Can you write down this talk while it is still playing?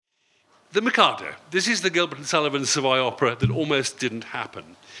The Mikado. This is the Gilbert and Sullivan Savoy opera that almost didn't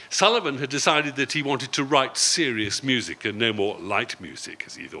happen. Sullivan had decided that he wanted to write serious music and no more light music,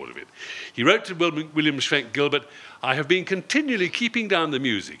 as he thought of it. He wrote to William Schwenk Gilbert, "I have been continually keeping down the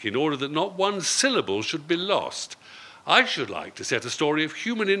music in order that not one syllable should be lost. I should like to set a story of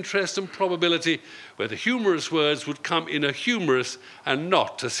human interest and probability where the humorous words would come in a humorous and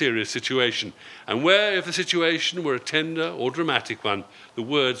not a serious situation, and where, if the situation were a tender or dramatic one, the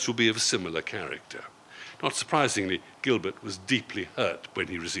words would be of a similar character." Not surprisingly, Gilbert was deeply hurt when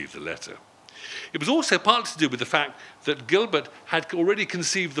he received the letter. It was also partly to do with the fact that Gilbert had already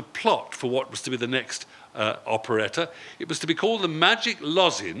conceived the plot for what was to be the next operetta. It was to be called The Magic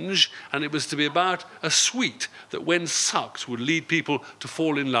Lozenge, and it was to be about a sweet that, when sucked, would lead people to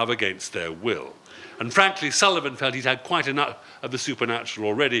fall in love against their will. And frankly, Sullivan felt he'd had quite enough of the supernatural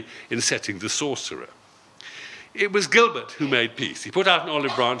already in setting The Sorcerer. It was Gilbert who made peace. He put out an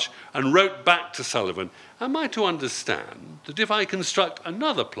olive branch and wrote back to Sullivan, "Am I to understand that if I construct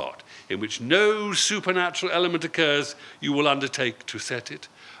another plot in which no supernatural element occurs, you will undertake to set it?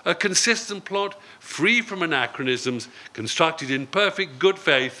 A consistent plot, free from anachronisms, constructed in perfect good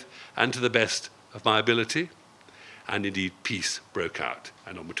faith and to the best of my ability?" And indeed, peace broke out.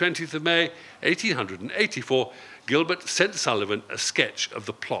 And on the 20th of May, 1884, Gilbert sent Sullivan a sketch of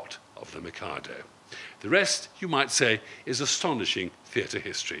the plot of The Mikado. The rest, you might say, is astonishing theatre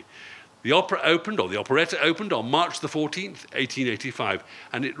history. The operetta opened on March the 14th, 1885,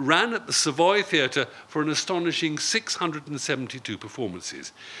 and it ran at the Savoy Theatre for an astonishing 672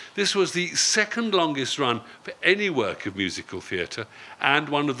 performances. This was the second longest run for any work of musical theatre, and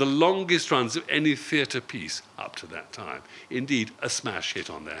one of the longest runs of any theatre piece up to that time. Indeed, a smash hit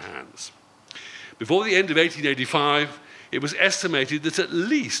on their hands. Before the end of 1885, it was estimated that at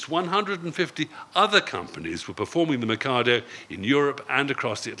least 150 other companies were performing the Mikado in Europe and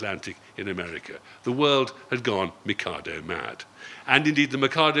across the Atlantic in America. The world had gone Mikado mad. And indeed, the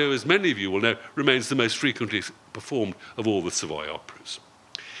Mikado, as many of you will know, remains the most frequently performed of all the Savoy operas.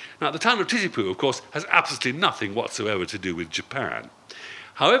 Now, the town of Titipu, of course, has absolutely nothing whatsoever to do with Japan.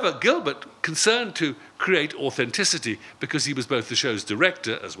 However, Gilbert, concerned to create authenticity, because he was both the show's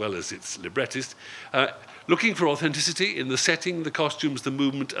director as well as its librettist, looking for authenticity in the setting, the costumes, the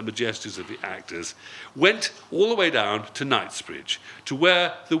movement, and the gestures of the actors, went all the way down to Knightsbridge, to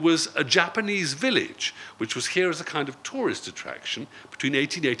where there was a Japanese village, which was here as a kind of tourist attraction between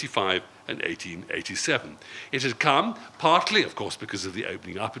 1885 and 1887. It had come, partly, of course, because of the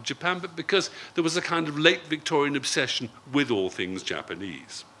opening up of Japan, but because there was a kind of late Victorian obsession with all things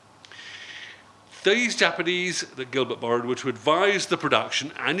Japanese. These Japanese that Gilbert borrowed were to advise the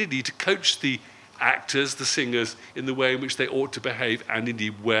production and indeed to coach the actors, the singers, in the way in which they ought to behave and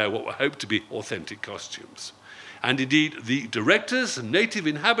indeed wear what were hoped to be authentic costumes. And indeed, the directors and native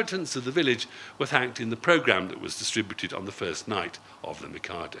inhabitants of the village were thanked in the programme that was distributed on the first night of the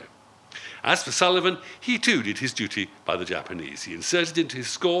Mikado. As for Sullivan, he too did his duty by the Japanese. He inserted into his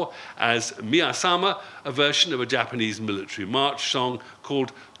score as Miyasama a version of a Japanese military march song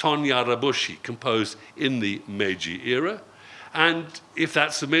called Tonyarabushi, composed in the Meiji era. And if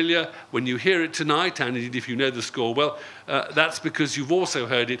that's familiar, when you hear it tonight, and indeed if you know the score well, that's because you've also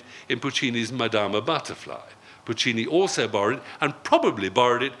heard it in Puccini's Madama Butterfly. Puccini also borrowed it, and probably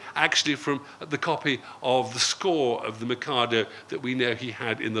borrowed it actually from the copy of the score of the Mikado that we know he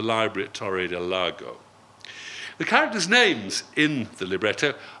had in the library at Torre del Lago. The characters' names in the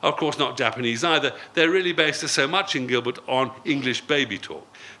libretto are, of course, not Japanese either. They're really based, as so much in Gilbert, on English baby talk.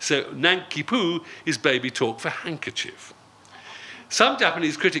 So Nanki-Poo is baby talk for handkerchief. Some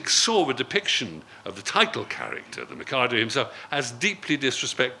Japanese critics saw the depiction of the title character, the Mikado himself, as deeply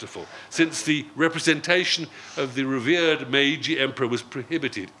disrespectful, since the representation of the revered Meiji emperor was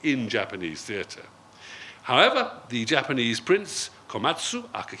prohibited in Japanese theatre. However, the Japanese prince, Komatsu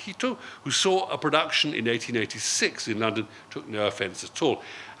Akihito, who saw a production in 1886 in London, took no offence at all.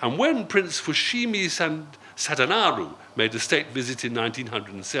 And when Prince Fushimi Sadanaru made a state visit in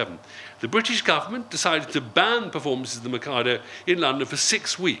 1907, the British government decided to ban performances of the Mikado in London for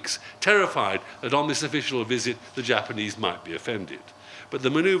 6 weeks, terrified that on this official visit the Japanese might be offended. But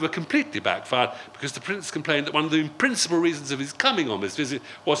the manoeuvre completely backfired because the prince complained that one of the principal reasons of his coming on this visit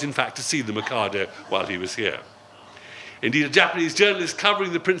was in fact to see the Mikado while he was here. Indeed, a Japanese journalist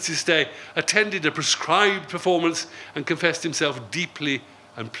covering the prince's stay attended a prescribed performance and confessed himself deeply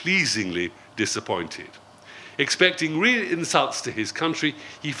and pleasingly disappointed. Expecting real insults to his country,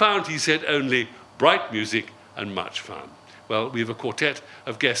 he found, he said, only bright music and much fun. Well, we have a quartet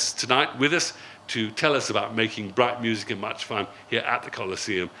of guests tonight with us to tell us about making bright music and much fun here at the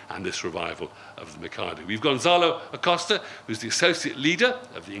Coliseum and this revival of the Mikado. We've Gonzalo Acosta, who's the associate leader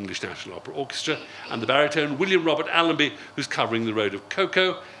of the English National Opera Orchestra, and the baritone William Robert Allenby, who's covering the Road of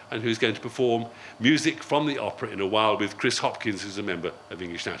Cocoa and who's going to perform music from the opera in a while with Chris Hopkins, who's a member of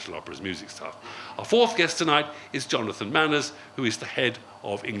English National Opera's music staff. Our fourth guest tonight is Jonathan Manners, who is the head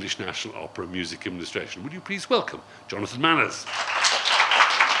of English National Opera Music Administration. Would you please welcome Jonathan Manners?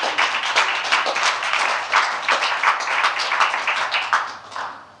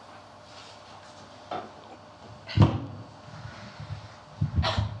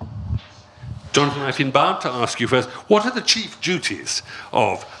 Jonathan, I've been bound to ask you first, what are the chief duties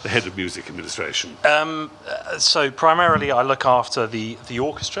of the head of music administration? So primarily I look after the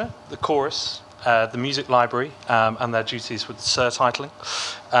orchestra, the chorus, the music library, and their duties with surtitling,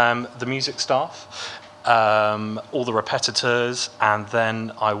 the music staff, all the repetiteurs, and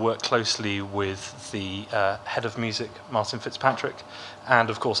then I work closely with the head of music, Martin Fitzpatrick, and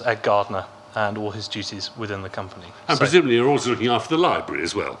of course Ed Gardner, and all his duties within the company. And presumably you're also looking after the library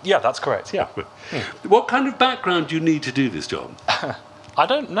as well. Yeah, that's correct, yeah. What kind of background do you need to do this job? I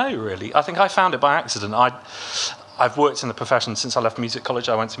don't know, really. I think I found it by accident. I've worked in the profession since I left music college.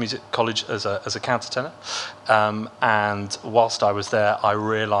 I went to music college as a countertenor. And whilst I was there, I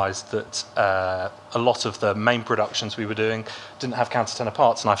realised that a lot of the main productions we were doing didn't have countertenor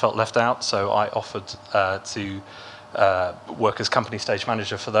parts, and I felt left out, so I offered to work as company stage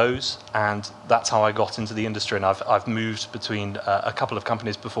manager for those, and that's how I got into the industry. And I've moved between a couple of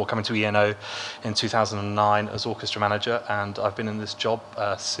companies before coming to ENO in 2009 as orchestra manager, and I've been in this job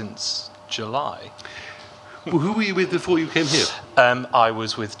since July. Well, who were you with before you came here? I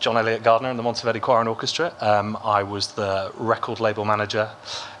was with John Elliott Gardner and the Monteverdi Choir and Orchestra. I was the record label manager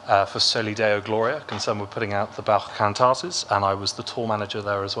for Soli Deo Gloria, concerned with putting out the Bach cantatas, and I was the tour manager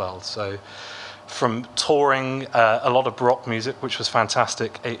there as well. So from touring a lot of Baroque music, which was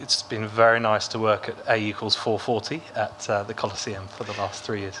fantastic, it's been very nice to work at A = 440 at the Coliseum for the last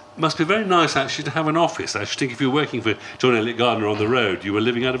 3 years. Must be very nice, actually, to have an office. I should think if you were working for John Elliott Gardner on the road, you were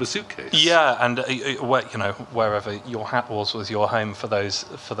living out of a suitcase. Yeah, and wherever your hat was your home for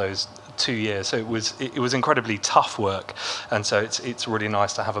those 2 years. So it was incredibly tough work, and so it's really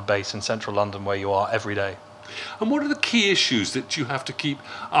nice to have a base in central London where you are every day. And what are the key issues that you have to keep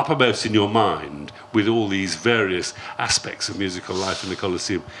uppermost in your mind with all these various aspects of musical life in the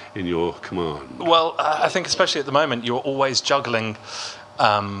Coliseum in your command? Well, I think especially at the moment, you're always juggling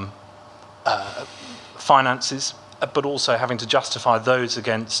finances, but also having to justify those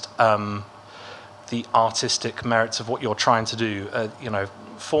against the artistic merits of what you're trying to do.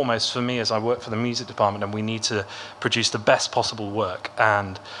 Foremost for me, as I work for the music department, and we need to produce the best possible work,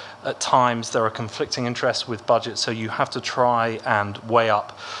 and at times there are conflicting interests with budget, so you have to try and weigh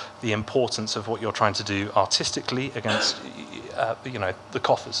up the importance of what you're trying to do artistically against the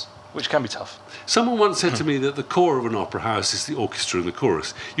coffers, which can be tough. Someone once said to me that the core of an opera house is the orchestra and the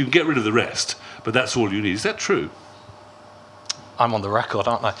chorus. You can get rid of the rest, but that's all you need. Is that true? I'm on the record,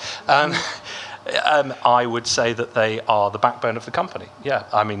 aren't I? I would say that they are the backbone of the company. Yeah,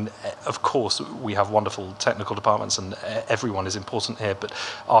 I mean, of course, we have wonderful technical departments and everyone is important here, but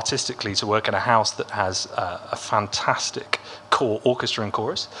artistically, to work in a house that has a fantastic core orchestra and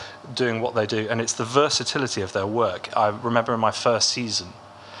chorus doing what they do, and it's the versatility of their work. I remember in my first season,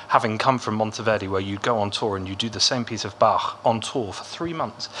 having come from Monteverdi, where you'd go on tour and you'd do the same piece of Bach on tour for 3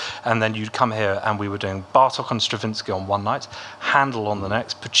 months, and then you'd come here and we were doing Bartók and Stravinsky on one night, Handel on the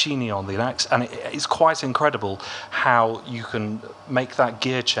next, Puccini on the next, and it's quite incredible how you can make that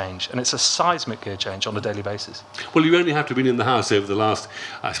gear change, and it's a seismic gear change on a daily basis. Well, you only have to have been in the house over the last,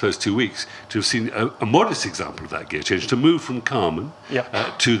 I suppose, 2 weeks to have seen a modest example of that gear change, to move from Carmen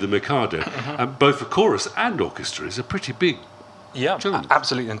to the Mikado. Both the chorus and orchestra is a pretty big. Yeah,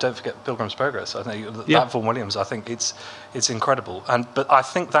 absolutely, and don't forget Pilgrim's Progress. I think that Vaughan Williams. I think it's incredible, but I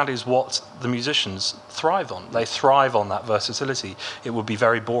think that is what the musicians thrive on. They thrive on that versatility. It would be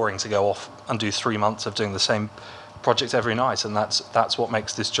very boring to go off and do 3 months of doing the same project every night, and that's what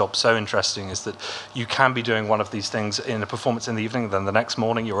makes this job so interesting, is that you can be doing one of these things in a performance in the evening, then the next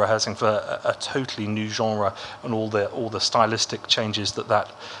morning you're rehearsing for a totally new genre and all the stylistic changes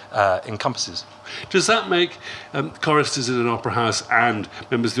that encompasses. Does that make choristers in an opera house and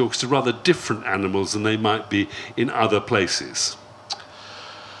members of the orchestra rather different animals than they might be in other places?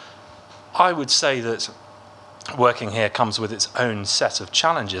 I would say that working here comes with its own set of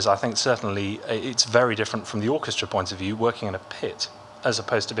challenges. I think certainly it's very different from the orchestra point of view, working in a pit as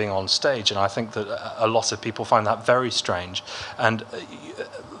opposed to being on stage, and I think that a lot of people find that very strange. And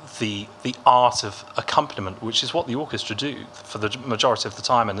the art of accompaniment, which is what the orchestra do for the majority of the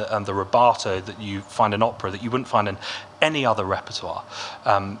time, and the rubato that you find in opera that you wouldn't find in any other repertoire,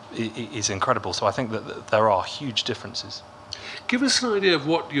 is incredible. So I think that there are huge differences. Give us an idea of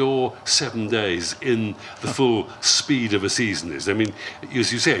what your 7 days in the full speed of a season is. I mean,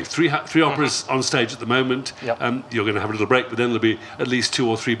 as you say, three operas on stage at the moment. Yep. You're going to have a little break, but then there'll be at least 2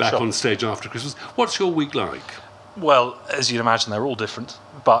 or 3 back Sure. on stage after Christmas. What's your week like? Well, as you'd imagine, they're all different,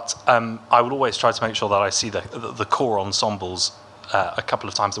 but I would always try to make sure that I see the core ensembles a couple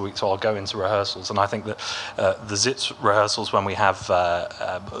of times a week, so I'll go into rehearsals, and I think that the Zitz rehearsals, when we have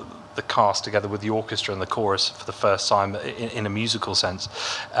the cast together with the orchestra and the chorus for the first time in a musical sense,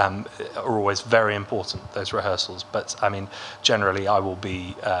 are always very important, those rehearsals. But I mean, generally I will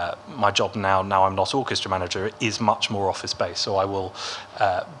be, my job now I'm not orchestra manager, is much more office-based, so I will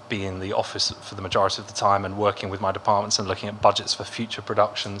be in the office for the majority of the time and working with my departments and looking at budgets for future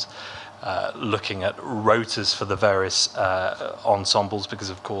productions, looking at rotas for the various ensembles, because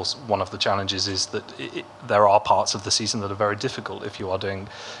of course one of the challenges is that there are parts of the season that are very difficult. If you are doing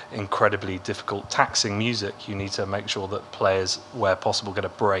incredibly difficult, taxing music, you need to make sure that players, where possible, get a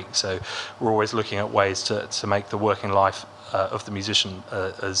break. So we're always looking at ways to make the working life of the musician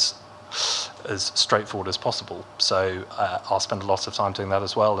as straightforward as possible. So I'll spend a lot of time doing that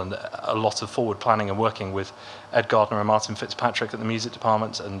as well, and a lot of forward planning and working with Ed Gardner and Martin Fitzpatrick at the music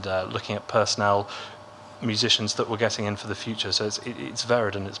department, and looking at personnel, musicians that we're getting in for the future. So it's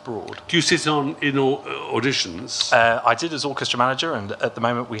varied and it's broad. Do you sit in auditions? I did as orchestra manager, and at the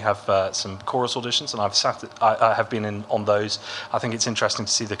moment we have some chorus auditions, and I have been in on those. I think it's interesting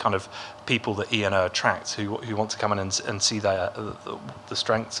to see the kind of people that E&O attracts who want to come in and see the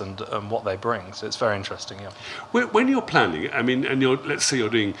strengths and what they bring. So it's very interesting. Yeah. When you're planning, I mean, and let's say you're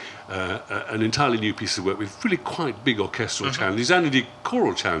doing an entirely new piece of work with really quite big orchestral challenges, and indeed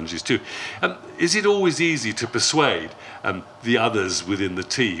choral challenges too. Is it always easy to persuade the others within the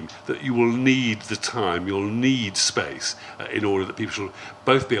team that you will need the time, you'll need space in order that people shall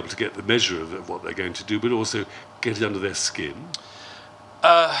both be able to get the measure of what they're going to do, but also get it under their skin?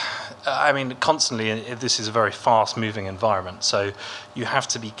 I mean, constantly, this is a very fast-moving environment, so you have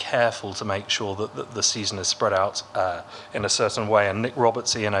to be careful to make sure that the season is spread out in a certain way. And Nick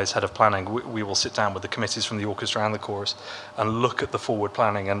Roberts, E&O's head of planning, we will sit down with the committees from the orchestra and the chorus and look at the forward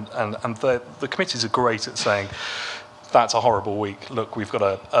planning. And the committees are great at saying, that's a horrible week. Look, we've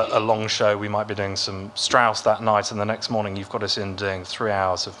got a long show. We might be doing some Strauss that night, and the next morning you've got us in doing 3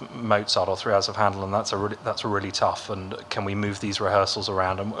 hours of Mozart or 3 hours of Handel, and that's really tough. And can we move these rehearsals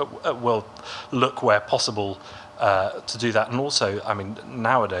around? And we'll look where possible to do that. And also, I mean,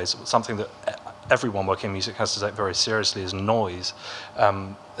 nowadays something that everyone working in music has to take very seriously is noise.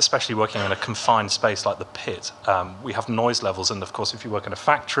 Especially working in a confined space like the pit, we have noise levels, and of course if you work in a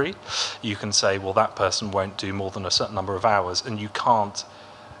factory, you can say, well, that person won't do more than a certain number of hours, and you can't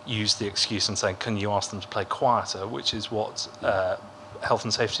use the excuse and say, can you ask them to play quieter, which is what health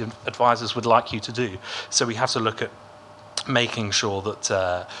and safety advisors would like you to do. So we have to look at making sure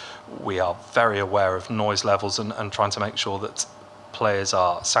that we are very aware of noise levels and trying to make sure that players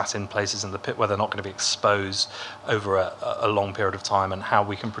are sat in places in the pit where they're not going to be exposed over a long period of time, and how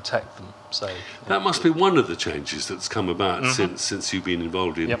we can protect them. So that must be one of the changes that's come about since you've been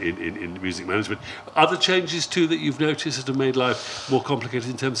involved in music management. Other changes too that you've noticed that have made life more complicated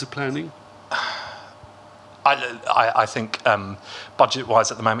in terms of planning? I think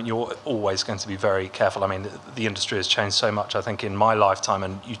budget-wise at the moment you're always going to be very careful. I mean, the industry has changed so much, I think, in my lifetime,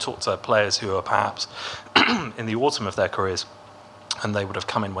 and you talk to players who are perhaps in the autumn of their careers, and they would have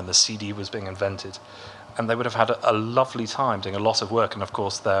come in when the CD was being invented, and they would have had a lovely time doing a lot of work. And of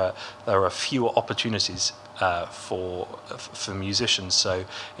course there are fewer opportunities for musicians, so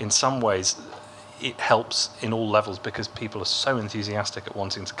in some ways it helps in all levels, because people are so enthusiastic at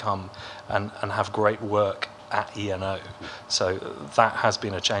wanting to come and have great work at E&O. So that has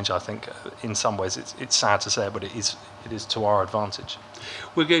been a change, I think. In some ways it's sad to say it, but it is to our advantage.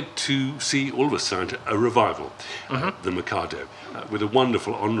 We're going to see, all of us tonight, a revival, the Mikado, with a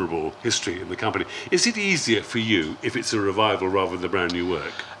wonderful, honourable history in the company. Is it easier for you if it's a revival rather than a brand new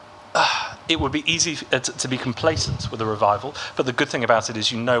work? It would be easy to be complacent with a revival, but the good thing about it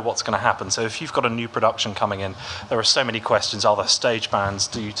is you know what's going to happen. So if you've got a new production coming in, there are so many questions. Are there stage bands?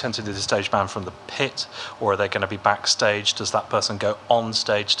 Do you tend to do the stage band from the pit, or are they going to be backstage? Does that person go on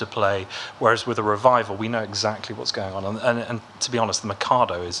stage to play? Whereas with a revival, we know exactly what's going on. And to be honest, the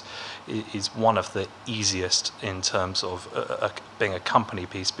Mikado is one of the easiest in terms of being a company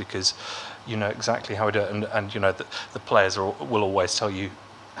piece, because you know exactly how we do it, and you know the players will always tell you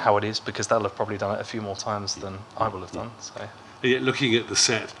how it is, because they'll have probably done it a few more times than I will have done. So And yet looking at the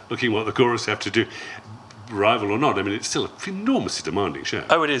set, looking at what the chorus have to do, rival or not, I mean, it's still an enormously demanding show.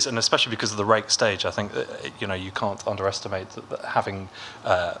 Oh, it is, and especially because of the rake stage. I think that, you can't underestimate that having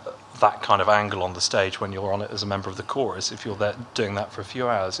that kind of angle on the stage when you're on it as a member of the chorus. If you're there doing that for a few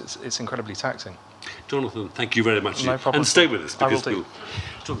hours, it's incredibly taxing. Jonathan, thank you very much. No problem. And stay with us, because I will do.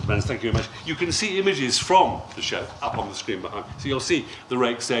 Jonathan Benz, thank you very much. You can see images from the show up on the screen behind. So you'll see the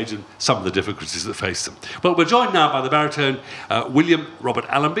rake stage and some of the difficulties that face them. Well, we're joined now by the baritone William Robert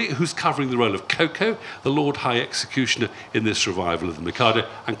Allenby, who's covering the role of Coco, the Lord High Executioner in this revival of the Mikado,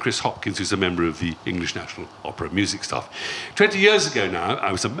 and Chris Hopkins, who's a member of the English National Opera music staff. 20 years ago now,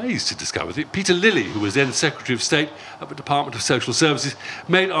 I was amazed to discover that Peter Lilly, who was then Secretary of State at the Department of Social Services,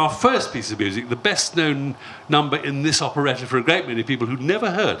 made our first piece of music, the best-known number in this operetta for a great many people who'd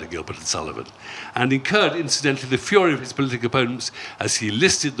never heard of Gilbert and Sullivan, and incurred, incidentally, the fury of his political opponents as he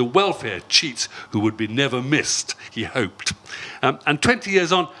listed the welfare cheats who would be never missed, he hoped. And 20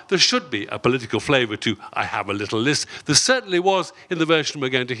 years on, there should be a political flavour to I Have a Little List. There certainly was in the version we're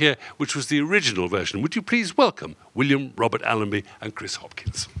going to hear, which was the original version. Would you please welcome William Robert Allenby and Chris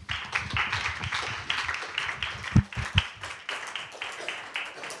Hopkins.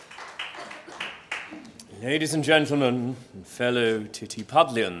 Ladies and gentlemen, fellow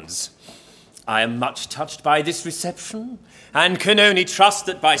Titipudlians, I am much touched by this reception and can only trust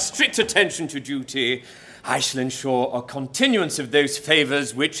that by strict attention to duty, I shall ensure a continuance of those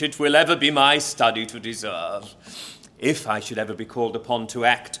favours which it will ever be my study to deserve. If I should ever be called upon to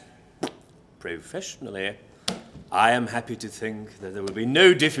act professionally, I am happy to think that there will be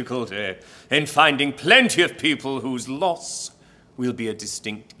no difficulty in finding plenty of people whose loss will be a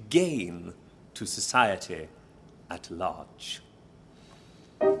distinct gain to society at large.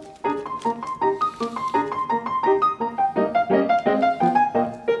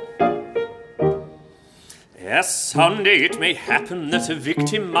 Yes, someday it may happen that a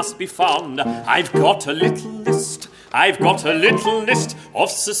victim must be found. I've got a little list of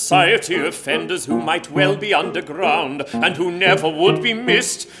society offenders who might well be underground and who never would be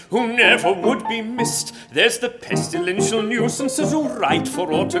missed, There's the pestilential nuisances who write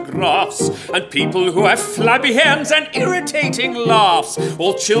for autographs, and people who have flabby hands and irritating laughs,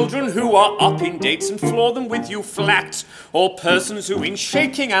 all children who are up in dates and floor them with you flat, all persons who in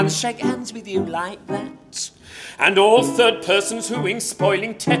shaking hands shake hands with you like that. And all third persons who in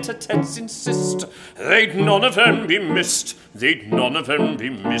spoiling tete-a-tetes insist, they'd none of them be missed,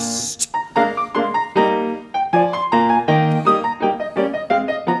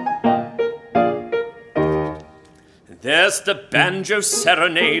 There's the banjo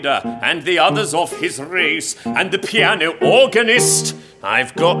serenader and the others of his race, and the piano organist,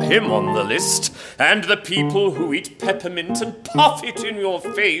 I've got him on the list, and the people who eat peppermint and puff it in your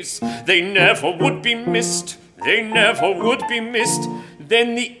face, they never would be missed. Then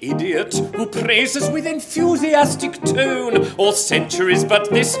the idiot who praises with enthusiastic tone all centuries but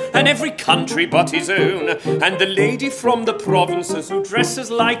this and every country but his own, and the lady from the provinces who dresses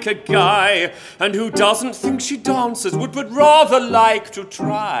like a guy and who doesn't think she dances would but rather like to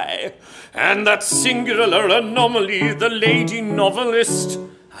try, and that singular anomaly, the lady novelist,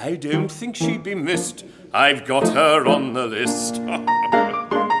 I don't think she'd be missed. I've got her on the list.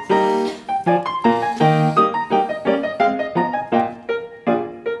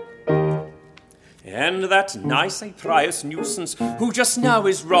 And that nice Aprius nuisance, who just now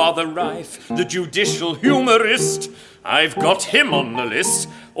is rather rife, the judicial humorist, I've got him on the list.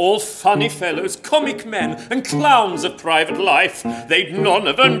 All funny fellows, comic men, and clowns of private life, they'd none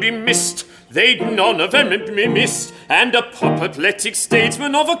of them be missed. And a apoplectic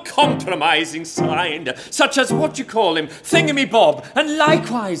statesman of a compromising kind, such as what you call him, Thingamy-Bob, and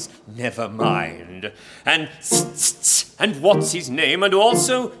likewise, never mind. And what's his name, and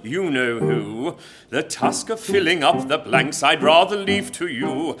also, you know who. The task of filling up the blanks I'd rather leave to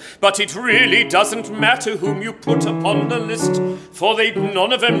you, but it really doesn't matter whom you put upon the list, for they'd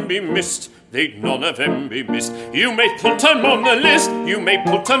none of them be missed. You may put them on the list,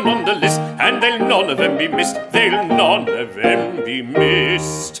 and they'll none of them be missed,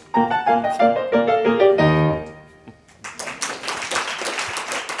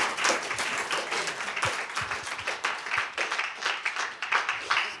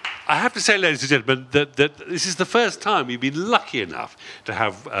 I have to say, ladies and gentlemen, that this is the first time we've been lucky enough to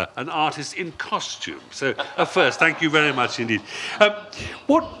have an artist in costume. So, first, thank you very much indeed.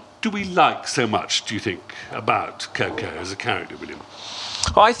 What do we like so much, do you think, about Coco as a character, William?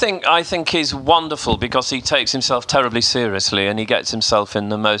 Well, I think he's wonderful because he takes himself terribly seriously and he gets himself in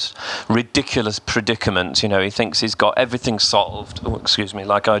the most ridiculous predicaments. You know, he thinks he's got everything solved. Oh, excuse me,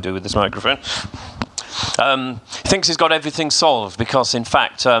 like I do with this microphone. He thinks he's got everything solved because, in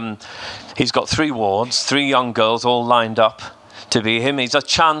fact, he's got 3 wards, 3 young girls all lined up to be him. He's a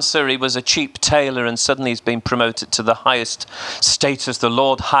chancer, he was a cheap tailor, and suddenly he's been promoted to the highest status, the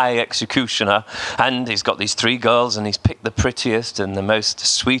Lord High Executioner, and he's got these 3 girls, and he's picked the prettiest and the most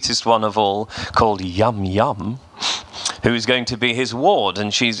sweetest one of all, called Yum Yum, who is going to be his ward,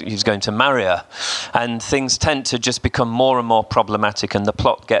 and he's going to marry her. And things tend to just become more and more problematic, and the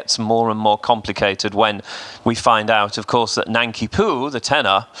plot gets more and more complicated when we find out, of course, that Nanki Poo, the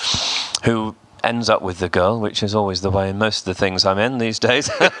tenor, who ends up with the girl, which is always the way in most of the things I'm in these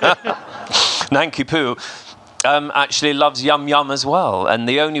days. Nanki Poo actually loves Yum Yum as well, and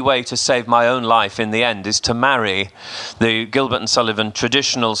the only way to save my own life in the end is to marry the Gilbert and Sullivan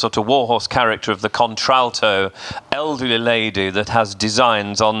traditional sort of warhorse character of the contralto elderly lady that has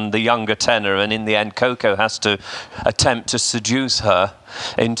designs on the younger tenor, and in the end Coco has to attempt to seduce her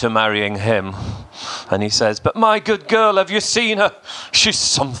into marrying him. And he says, "But my good girl, have you seen her? She's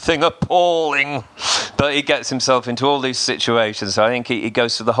something appalling." But he gets himself into all these situations. So I think he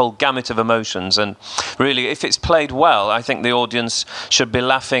goes through the whole gamut of emotions. And really, if it's played well, I think the audience should be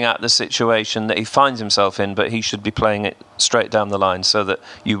laughing at the situation that he finds himself in, but he should be playing it straight down the line so that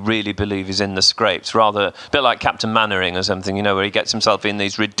you really believe he's in the scrapes. Rather, a bit like Captain Mannering or something, you know, where he gets himself in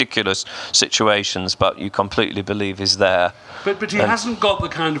these ridiculous situations, but you completely believe he's there. But he hasn't got the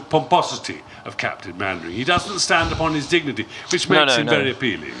kind of pomposity of Captain Mannering. He doesn't stand upon his dignity, which makes him very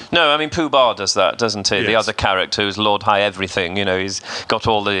appealing. No, I mean, Pooh Bah does that, doesn't he? Yes. The other character who's Lord High Everything, you know, he's got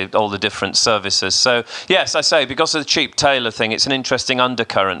all the different services. So, yes, I say, because of the cheap tailor thing, it's an interesting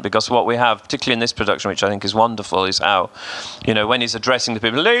undercurrent, because what we have, particularly in this production, which I think is wonderful, is how, you know, when he's addressing the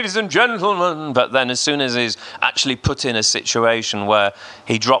people, "Ladies and gentlemen," but then as soon as he's actually put in a situation where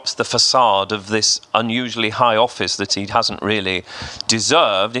he drops the facade of this unusually high office that he hasn't really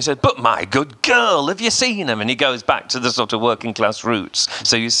deserved, he said, "But my good girl, have you seen him?" And he goes back to the sort of working class roots.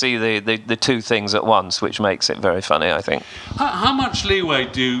 So you see the 2 things at once, which makes it very funny, I think. How much leeway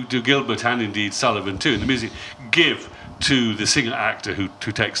do Gilbert and indeed Sullivan too in the music give to the singer-actor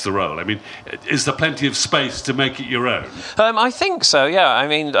who takes the role? I mean, is there plenty of space to make it your own? I think so, yeah. I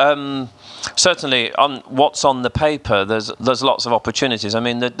mean, certainly on what's on the paper, there's lots of opportunities. I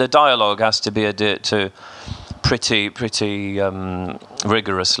mean, the dialogue has to be adhered to pretty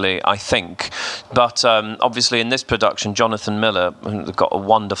rigorously, I think. But obviously in this production, Jonathan Miller got a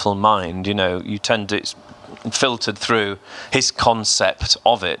wonderful mind. You know, it's filtered through his concept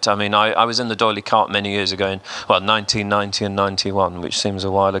of it. I mean, I was in the D'Oyly Carte many years ago, in 1990 and 91, which seems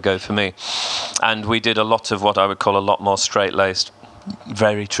a while ago for me. And we did a lot of what I would call a lot more straight-laced,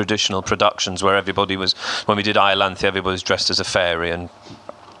 very traditional productions, where when we did Iolanthe, everybody was dressed as a fairy, and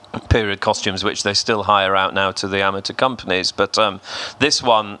period costumes, which they still hire out now to the amateur companies. But this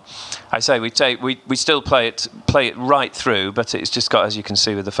one, I say, we still play it right through, but it's just got, as you can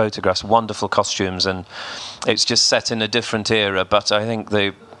see with the photographs, wonderful costumes, and it's just set in a different era. But I think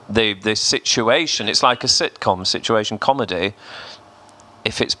the situation, it's like a sitcom, situation comedy.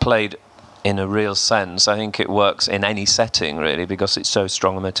 If it's played in a real sense, I think it works in any setting, really, because it's so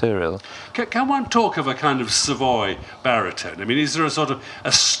strong a material. Can one talk of a kind of Savoy baritone? I mean, is there a sort of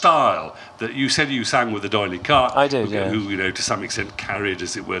a style that you said you sang with the D'Oyly Carte? I did, yeah. Who, you know, to some extent carried,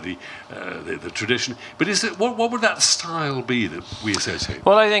 as it were, the tradition. But what would that style be that we associate?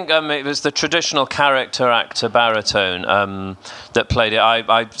 Well, I think it was the traditional character-actor baritone that played it.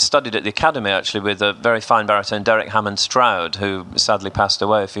 I studied at the Academy, actually, with a very fine baritone, Derek Hammond Stroud, who sadly passed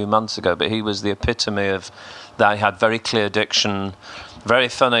away a few months ago, but he was the epitome of that. He had very clear diction, very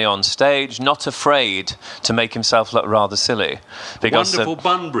funny on stage, not afraid to make himself look rather silly. Because, wonderful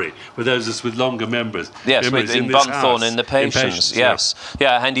Bunbury, for those of us with longer members. Yes, in Bunthorne in The Patience, yes.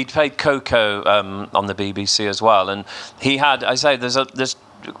 Yeah, and he played Coco on the BBC as well. And he had, I say, there's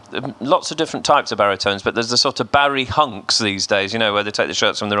lots of different types of baritones, but there's the sort of Barry hunks these days, you know, where they take the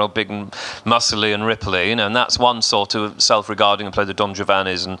shirts from, they're all big and muscly and ripply, you know, and that's one sort of self-regarding and play the Don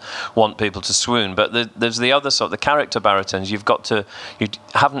Giovannis and want people to swoon. But there's the other sort, the character baritones. You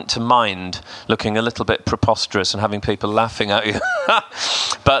haven't to mind looking a little bit preposterous and having people laughing at you.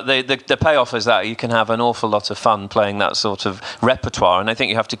 But the payoff is that you can have an awful lot of fun playing that sort of repertoire, and I think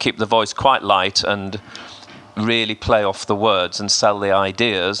you have to keep the voice quite light and really play off the words and sell the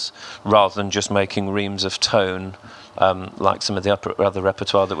ideas rather than just making reams of tone like some of the other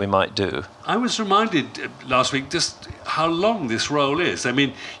repertoire that we might do. I was reminded last week just how long this role is. I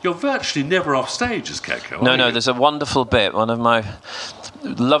mean, you're virtually never off stage as Coco. No, there's a wonderful bit. One of my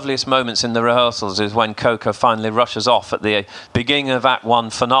loveliest moments in the rehearsals is when Coco finally rushes off at the beginning of Act 1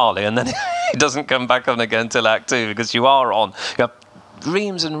 finale, and then he doesn't come back on again till Act 2, because you are on.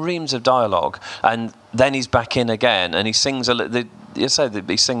 reams and reams of dialogue, and then he's back in again, and he sings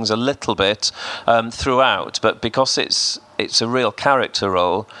he sings a little bit throughout, but because it's a real character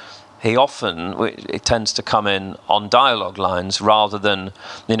role, it tends to come in on dialogue lines rather than,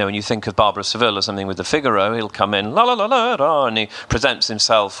 when you think of Barbara Seville or something with the Figaro, he'll come in la la la la la, and he presents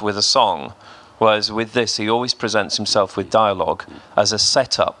himself with a song. Whereas with this, he always presents himself with dialogue as a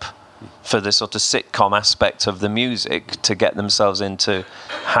setup for the sort of sitcom aspect of the music to get themselves into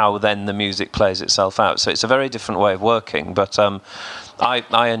how then the music plays itself out. So it's a very different way of working, but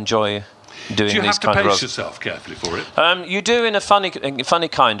I enjoy doing these kind of roles. Do you have to pace yourself carefully for it? You do in a funny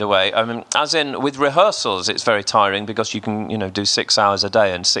kind of way. I mean, as in with rehearsals, it's very tiring because you can, do 6 hours a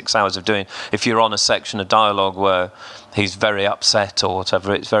day, and 6 hours of doing. If you're on a section of dialogue where he's very upset or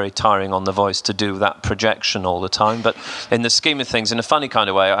whatever, it's very tiring on the voice to do that projection all the time. But in the scheme of things, in a funny kind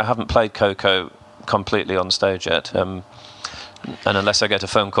of way, I haven't played Coco completely on stage yet. And unless I get a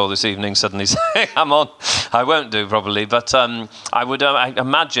phone call this evening suddenly saying I'm on, I won't do probably. But I would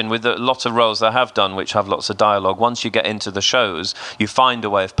imagine with a lot of roles that I have done which have lots of dialogue, once you get into the shows, you find a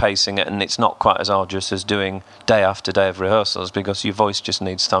way of pacing it, and it's not quite as arduous as doing day after day of rehearsals because your voice just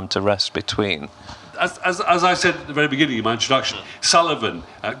needs time to rest between. As I said at the very beginning of my introduction, Sullivan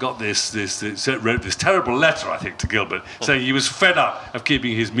wrote this terrible letter, I think, to Gilbert, saying he was fed up of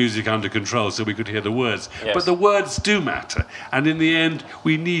keeping his music under control so we could hear the words. Yes. But the words do matter, and in the end,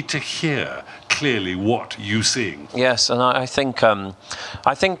 we need to hear clearly what you sing. Yes, and I think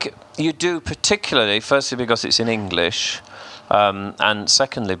you do, particularly, firstly because it's in English, and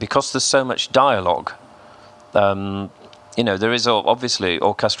secondly because there's so much dialogue. There is obviously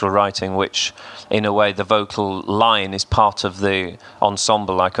orchestral writing, which, in a way, the vocal line is part of the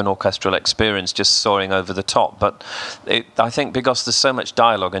ensemble, like an orchestral experience, just soaring over the top. But I think because there's so much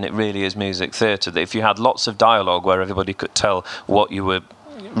dialogue, and it really is music theatre, that if you had lots of dialogue where everybody could tell what you were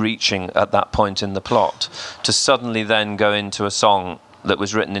reaching at that point in the plot, to suddenly then go into a song that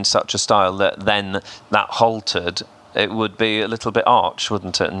was written in such a style that then that halted, it would be a little bit arch,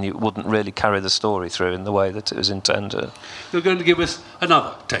 wouldn't it? And you wouldn't really carry the story through in the way that it was intended. You're going to give us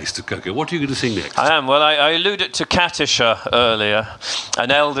another taste of Coco. What are you going to sing next? I am. Well, I alluded to Katisha earlier,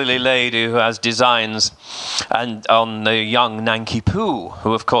 an elderly lady who has designs and on the young Nanki Poo,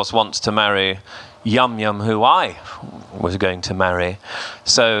 who, of course, wants to marry Yum Yum, who I was going to marry.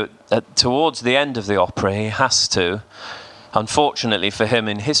 So towards the end of the opera, he has to, unfortunately for him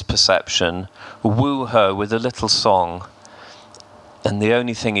in his perception, woo her with a little song. And the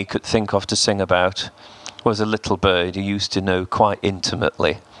only thing he could think of to sing about was a little bird he used to know quite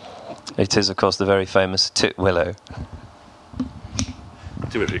intimately. It is, of course, the very famous Titwillow.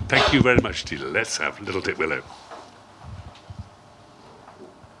 Terrific. Thank you very much, Tila. Let's have Little Titwillow.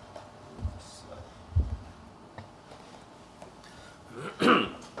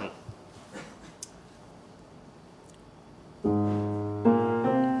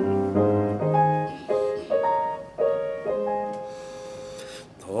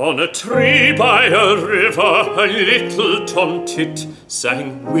 On a tree by a river, a little tomtit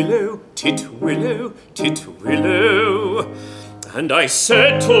sang willow, titwillow, titwillow. And I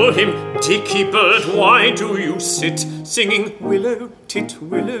said to him, Dicky bird, why do you sit singing willow,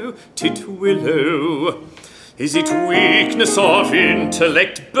 titwillow, titwillow? Is it weakness of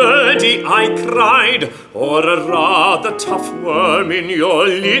intellect, birdie, I cried, or a rather tough worm in your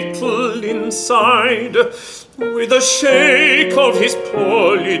little inside? With a shake of his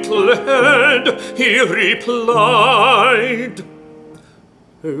poor little head, he replied,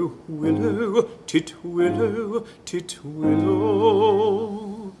 Oh, willow, titwillow,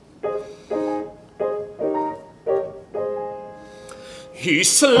 titwillow. He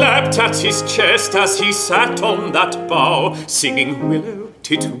slapped at his chest as he sat on that bough, singing willow,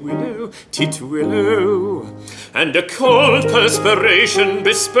 titwillow, titwillow. And a cold perspiration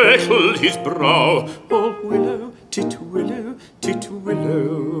bespeckled his brow. Oh, willow, titwillow,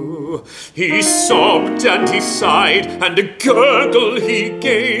 titwillow. He sobbed and he sighed, and a gurgle he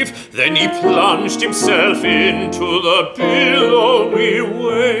gave. Then he plunged himself into the billowy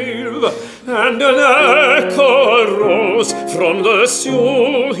wave. And an echo rose from the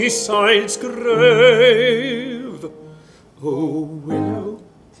Sully side's grave. Oh, willow,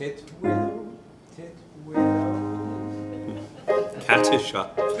 titwillow, titwillow. Katisha.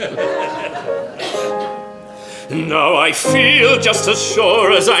 Now I feel just as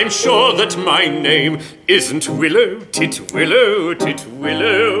sure as I'm sure that my name isn't Willow, Titwillow,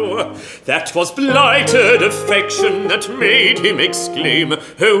 Titwillow. That was blighted affection that made him exclaim,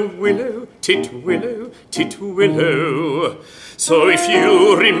 Oh, willow, titwillow, titwillow. So if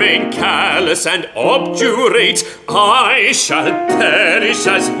you remain careless and obdurate, I shall perish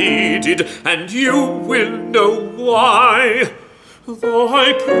as he did, and you will know why. Though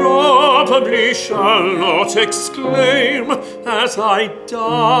I probably shall not exclaim as I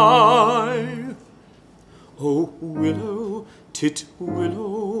die. Oh, willow, tit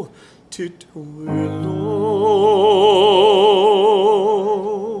willow, tit willow.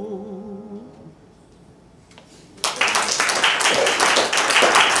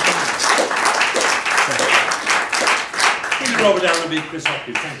 Robert Allenby, Chris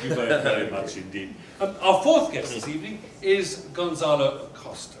Hopkins, thank you very, very much indeed. Our fourth guest this evening is Gonzalo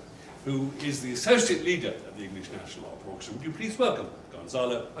Acosta, who is the Associate Leader of the English National Opera Orchestra. Would you please welcome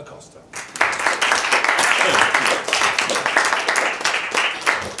Gonzalo Acosta?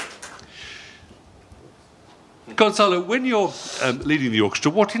 Gonzalo, when you're leading the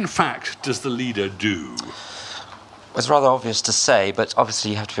orchestra, what in fact does the leader do? It's rather obvious to say, but obviously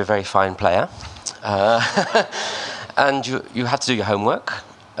you have to be a very fine player. And you have to do your homework.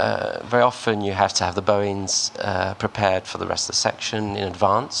 Very often you have to have the bowings prepared for the rest of the section in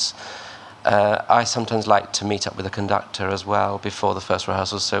advance. I sometimes like to meet up with the conductor as well before the first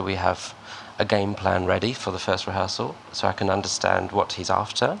rehearsal, so we have a game plan ready for the first rehearsal, so I can understand what he's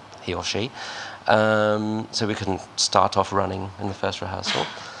after, he or she, so we can start off running in the first rehearsal.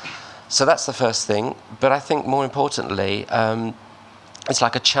 So that's the first thing, but I think more importantly, it's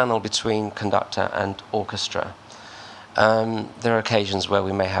like a channel between conductor and orchestra. There are occasions where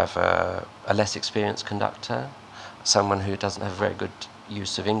we may have a less experienced conductor, someone who doesn't have very good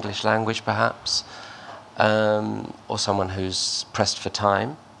use of English language perhaps, or someone who's pressed for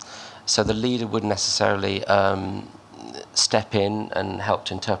time. So the leader would necessarily step in and help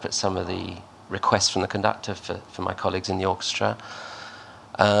to interpret some of the requests from the conductor for my colleagues in the orchestra.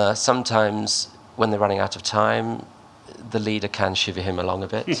 Sometimes when they're running out of time, the leader can shiver him along a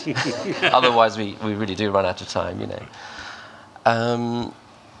bit. Otherwise, we really do run out of time, you know.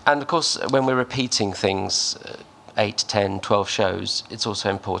 And of course, when we're repeating things, 8, 10, 12 shows, it's also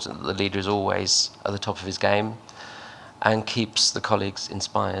important that the leader is always at the top of his game and keeps the colleagues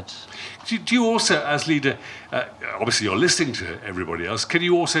inspired. Do you also, as leader, obviously you're listening to everybody else, can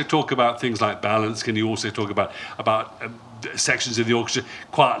you also talk about things like balance? Can you also talk about sections of the orchestra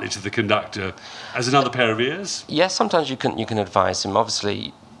quietly to the conductor as another pair of ears? Yes, sometimes you can advise him.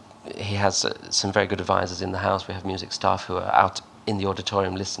 Obviously, he has some very good advisors in the house. We have music staff who are out in the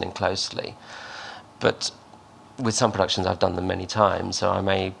auditorium listening closely. But with some productions, I've done them many times, so I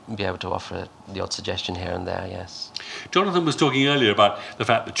may be able to offer the odd suggestion here and there, yes. Jonathan was talking earlier about the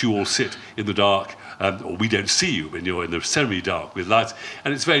fact that you all sit in the dark, or we don't see you when you're in the semi-dark with lights,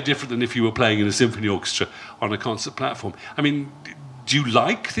 and it's very different than if you were playing in a symphony orchestra on a concert platform. I mean, do you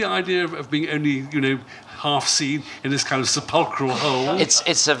like the idea of being only, half seen in this kind of sepulchral hole?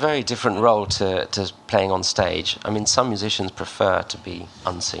 It's a very different role to playing on stage. I mean, some musicians prefer to be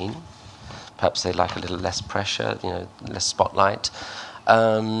unseen. Perhaps they like a little less pressure, less spotlight.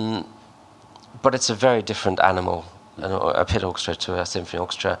 But it's a very different animal, a pit orchestra to a symphony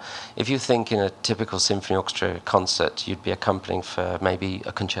orchestra. If you think in a typical symphony orchestra concert, you'd be accompanying for maybe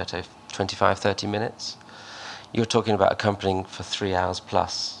a concerto 25, 30 minutes. You're talking about accompanying for 3 hours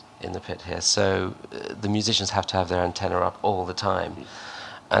plus in the pit here. So the musicians have to have their antenna up all the time.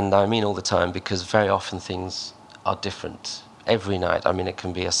 And I mean all the time because very often things are different. Every night, I mean, it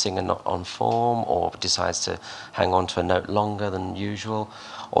can be a singer not on form or decides to hang on to a note longer than usual,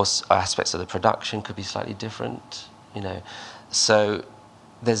 or aspects of the production could be slightly different, So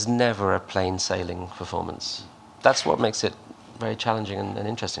there's never a plain sailing performance. That's what makes it very challenging and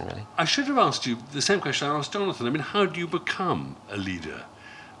interesting, really. I should have asked you the same question I asked Jonathan. I mean, how do you become a leader?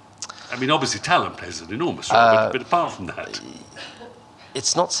 I mean, obviously talent plays an enormous role, but apart from that...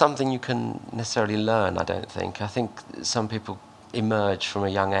 It's not something you can necessarily learn, I don't think. I think some people emerge from a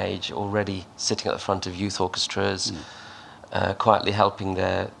young age already sitting at the front of youth orchestras, quietly helping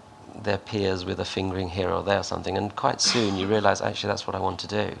their peers with a fingering here or there or something, and quite soon you realise, actually, that's what I want to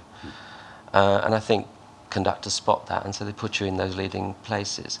do. And I think conductors spot that, and so they put you in those leading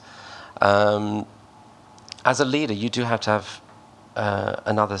places. As a leader, you do have to have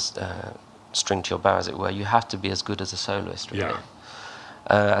another string to your bow, as it were. You have to be as good as a soloist, really. Yeah.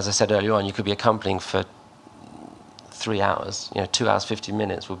 As I said earlier on, you could be accompanying for 3 hours. 2 hours, 50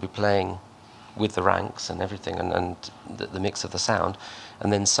 minutes, we'll be playing with the ranks and everything, and the mix of the sound.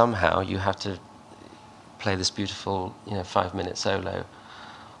 And then somehow you have to play this beautiful, 5-minute solo,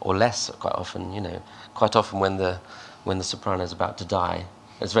 or less quite often, Quite often when the soprano's about to die,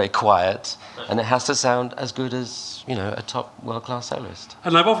 It's very quiet, and it has to sound as good as, you know, a top world-class soloist.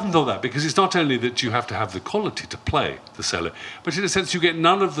 And I've often thought that because it's not only that you have to have the quality to play the solo, but in a sense you get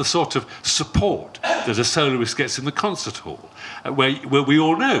none of the sort of support that a soloist gets in the concert hall, where we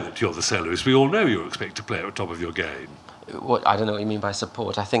all know that you're the soloist, we all know you're expected to play at the top of your game. I don't know what you mean by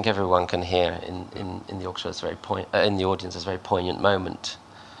support. I think everyone can hear in the orchestra, it's very in the audience, it's a very poignant moment.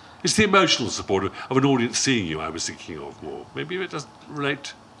 It's the emotional support of an audience seeing you I was thinking of more. Maybe it doesn't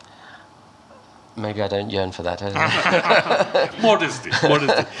relate. Maybe I don't yearn for that. I don't know. Modesty.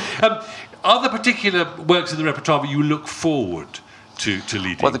 Are there particular works in the repertoire that you look forward to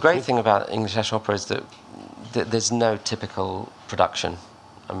leading? Well, the great thing about English National Opera is that there's no typical production.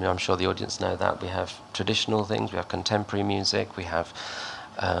 I mean, I'm sure the audience know that. We have traditional things, we have contemporary music, we have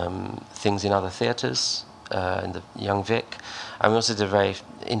things in other theatres, in the Young Vic. And we also did a very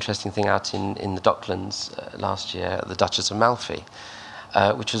interesting thing out in the Docklands last year at the Duchess of Malfi,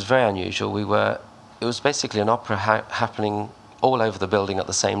 which was very unusual. It was basically an opera happening all over the building at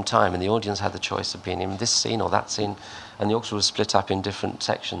the same time, and the audience had the choice of being in this scene or that scene, and the orchestra was split up in different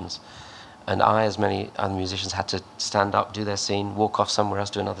sections. And I, as many other musicians, had to stand up, do their scene, walk off somewhere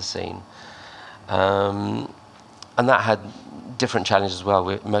else, do another scene. And that had different challenges as well.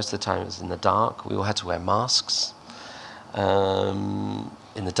 Most of the time it was in the dark. We all had to wear masks.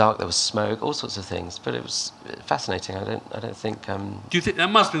 In the dark there was smoke, all sorts of things. But it was fascinating. I don't think... Do you think that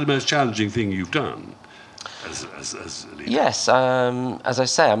must be the most challenging thing you've done as a leader? Yes. As I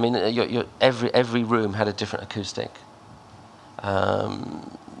say, I mean, every room had a different acoustic.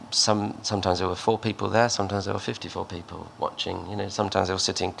 Sometimes there were 4 people there, sometimes there were 54 people watching. You know, sometimes they were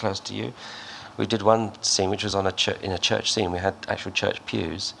sitting close to you. We did one scene which was in a church scene. We had actual church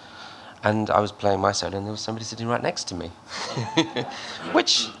pews, and I was playing my solo, and there was somebody sitting right next to me,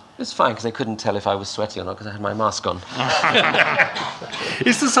 which was fine because they couldn't tell if I was sweaty or not because I had my mask on.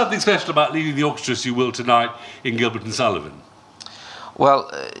 Is there something special about leading the orchestra as you will tonight in Gilbert and Sullivan? Well,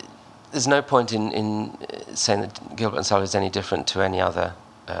 there's no point in saying that Gilbert and Sullivan is any different to any other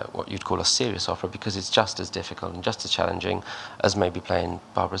what you'd call a serious opera, because it's just as difficult and just as challenging as maybe playing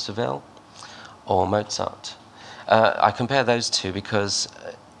Barbara Seville or Mozart. I compare those two because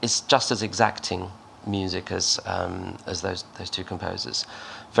it's just as exacting music as those two composers.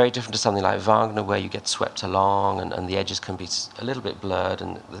 Very different to something like Wagner, where you get swept along and the edges can be a little bit blurred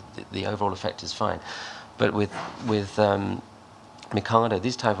and the overall effect is fine. But with Mikado,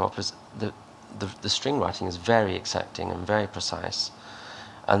 these type of operas, the string writing is very exacting and very precise.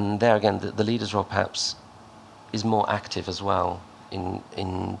 And there again, the leader's role perhaps is more active as well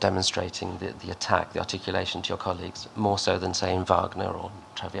in demonstrating the attack, the articulation to your colleagues, more so than, say, in Wagner or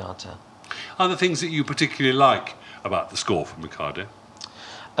Traviata. Are there things that you particularly like about the score for Mikado?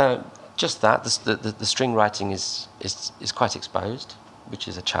 Just that. The string writing is quite exposed, which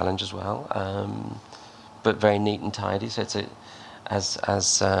is a challenge as well, but very neat and tidy. So it's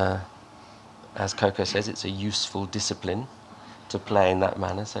as Coco says, it's a useful discipline to play in that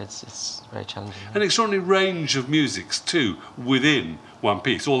manner, so it's very challenging. An extraordinary range of musics too within one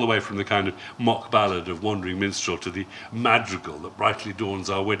piece, all the way from the kind of mock ballad of Wandering Minstrel to the madrigal that brightly dawns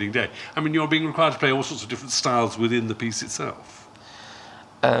our wedding day. I mean, you're being required to play all sorts of different styles within the piece itself.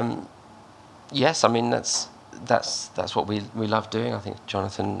 Yes, I mean that's what we love doing. I think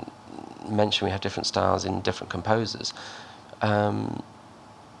Jonathan mentioned we have different styles in different composers.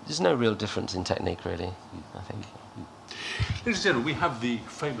 There's no real difference in technique, really, I think. Ladies and gentlemen, we have the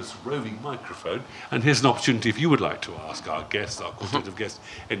famous roving microphone, and here's an opportunity if you would like to ask our guests, our quartet of guests,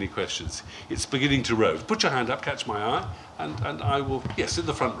 any questions. It's beginning to rove. Put your hand up, catch my eye, and I will, yes, in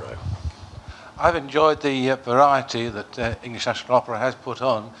the front row. I've enjoyed the variety that English National Opera has put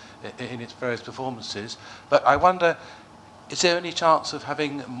on in its various performances, but I wonder, is there any chance of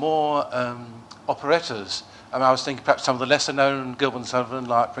having more operettas? I mean, I was thinking perhaps some of the lesser-known Gilbert and Sullivan,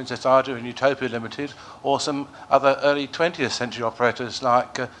 like Princess Ida and Utopia Limited, or some other early 20th century operettas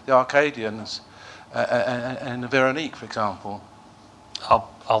like the Arcadians and Veronique, for example.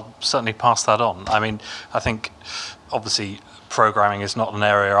 I'll certainly pass that on. I mean, I think obviously programming is not an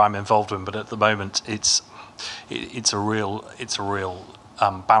area I'm involved in, but at the moment it's a real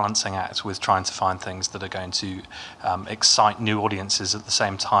balancing act with trying to find things that are going to excite new audiences at the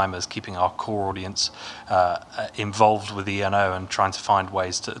same time as keeping our core audience involved with ENO and trying to find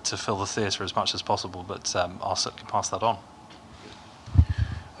ways to fill the theatre as much as possible. But I'll certainly pass that on.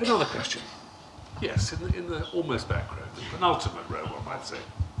 Another question. Yes, in the almost back row, the penultimate row, one might say.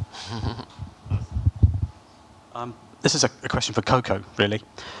 This is a question for Coco, really.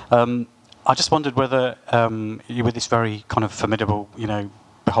 I just wondered whether, with this very kind of formidable,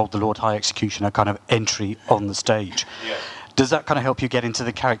 Behold the Lord High Executioner kind of entry on the stage, does that kind of help you get into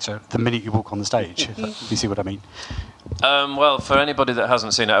the character the minute you walk on the stage? You see what I mean? Well, for anybody that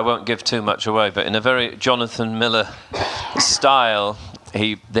hasn't seen it, I won't give too much away, but in a very Jonathan Miller style,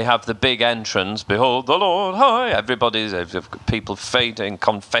 they have the big entrance, behold the Lord high, everybody's, people fading,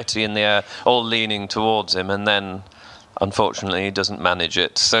 confetti in the air, all leaning towards him, and then unfortunately he doesn't manage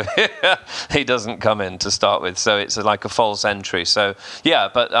it, so he doesn't come in to start with, so it's like a false entry. So yeah,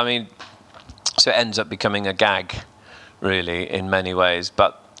 but I mean, so it ends up becoming a gag really in many ways,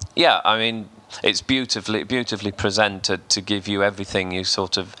 but yeah, I mean, it's beautifully presented to give you everything you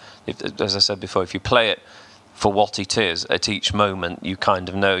sort of, as I said before, if you play it for what it is at each moment, you kind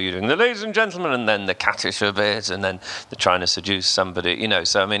of know you're doing the ladies and gentlemen, and then the cattish a bit, and then they're trying to seduce somebody, you know.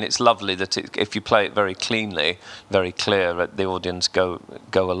 So I mean, it's lovely that if you play it very cleanly, very clear, the audience go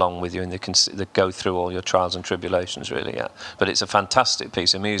along with you, and they go through all your trials and tribulations, really. Yeah. But it's a fantastic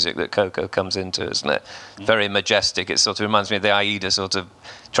piece of music that Coco comes into, isn't it? Very majestic. It sort of reminds me of the Aida sort of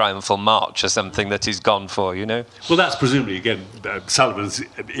triumphal march or something that he's gone for, you know. Well, that's presumably again Sullivan's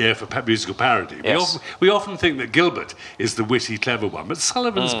ear for musical parody. Yes. We often think that Gilbert is the witty, clever one, but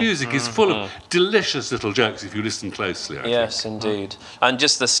Sullivan's music is full of delicious little jokes if you listen closely. I think. Indeed, and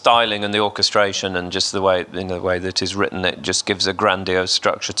just the styling and the orchestration and just the way that it's written, it just gives a grandiose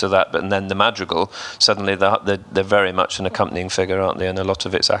structure to that. But and then the madrigal, suddenly they're very much an accompanying figure, aren't they? And a lot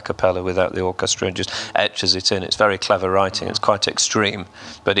of it's a cappella without the orchestra, and just etches it in. It's very clever writing. It's quite extreme,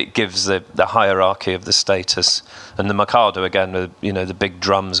 but it gives the hierarchy of the status. And the Mikado, again, the big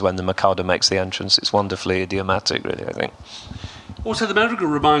drums when the Mikado makes the entrance, it's wonderfully idiomatic, really, I think. Also, the madrigal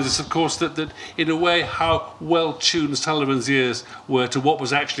reminds us, of course, that in a way how well-tuned Sullivan's ears were to what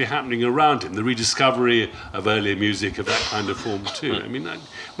was actually happening around him, the rediscovery of earlier music of that kind of form too. I mean,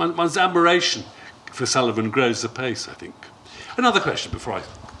 one's admiration for Sullivan grows apace, I think. Another question before I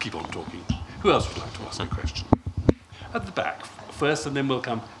keep on talking. Who else would like to ask a question? At the back first, and then we'll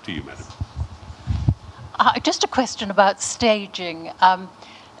come to you, madam. Just a question about staging.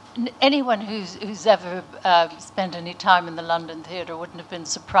 Anyone who's ever spent any time in the London Theatre wouldn't have been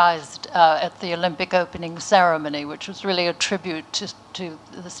surprised at the Olympic opening ceremony, which was really a tribute to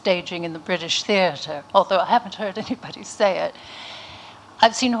the staging in the British theatre, although I haven't heard anybody say it.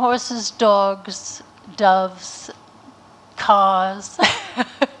 I've seen horses, dogs, doves, cars,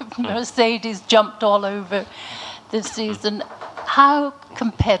 Mercedes jumped all over this season. How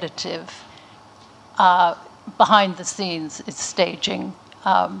competitive behind the scenes is staging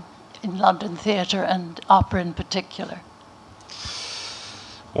in London theatre and opera in particular?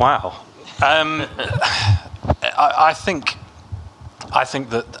 Wow. I think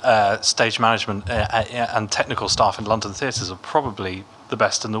that stage management and technical staff in London theatres are probably the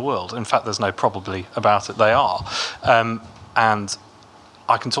best in the world. In fact, there's no probably about it, they are. And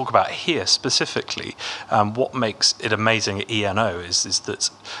I can talk about here specifically. What makes it amazing at ENO is that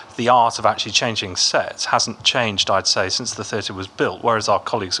the art of actually changing sets hasn't changed, I'd say, since the theatre was built, whereas our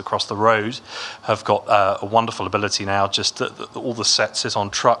colleagues across the road have got a wonderful ability now, just that all the sets sit on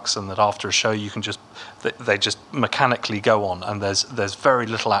trucks, and that after a show you can they just mechanically go on, and there's very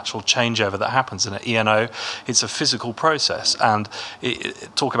little actual changeover that happens. And at ENO, it's a physical process. And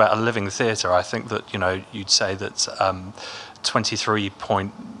talk about a living theatre, I think that, you'd say that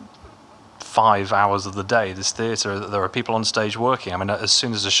 23.5 hours of the day, this theatre, there are people on stage working. I mean, as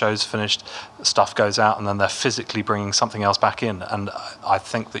soon as the show's finished, stuff goes out, and then they're physically bringing something else back in. And I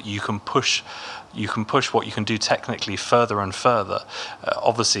think that you can push what you can do technically further and further,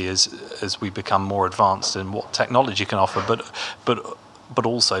 obviously as we become more advanced in what technology can offer, but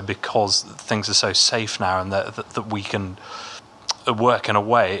also because things are so safe now, and that we can work in a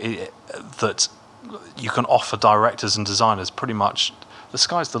way that you can offer directors and designers pretty much the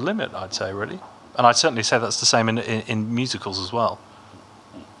sky's the limit, I'd say, really. And I'd certainly say that's the same in musicals as well.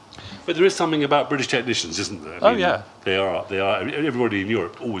 But there is something about British technicians, isn't there? I mean, yeah. They are. Everybody in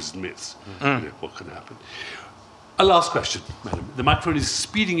Europe always admits what can happen. A last question, madam. The microphone is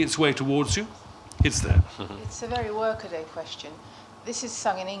speeding its way towards you. It's there. It's a very workaday question. This is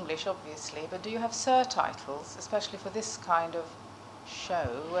sung in English, obviously, but do you have surtitles, especially for this kind of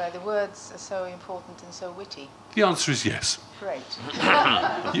show, where the words are so important and so witty? The answer is yes. Great.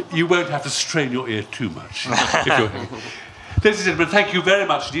 You won't have to strain your ear too much. Ladies and gentlemen, thank you very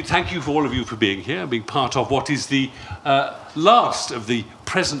much indeed. Thank you for all of you for being here and being part of what is the last of the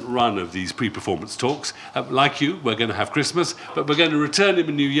present run of these pre-performance talks. Like you, we're going to have Christmas, but we're going to return in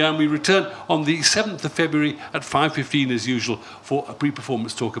the new year, and we return on the 7th of February at 5:15 as usual for a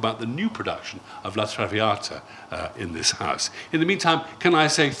pre-performance talk about the new production of La Traviata in this house. In the meantime, can I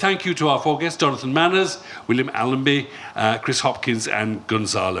say thank you to our four guests, Jonathan Manners, William Allenby, Chris Hopkins and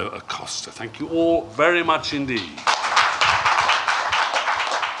Gonzalo Acosta. Thank you all very much indeed.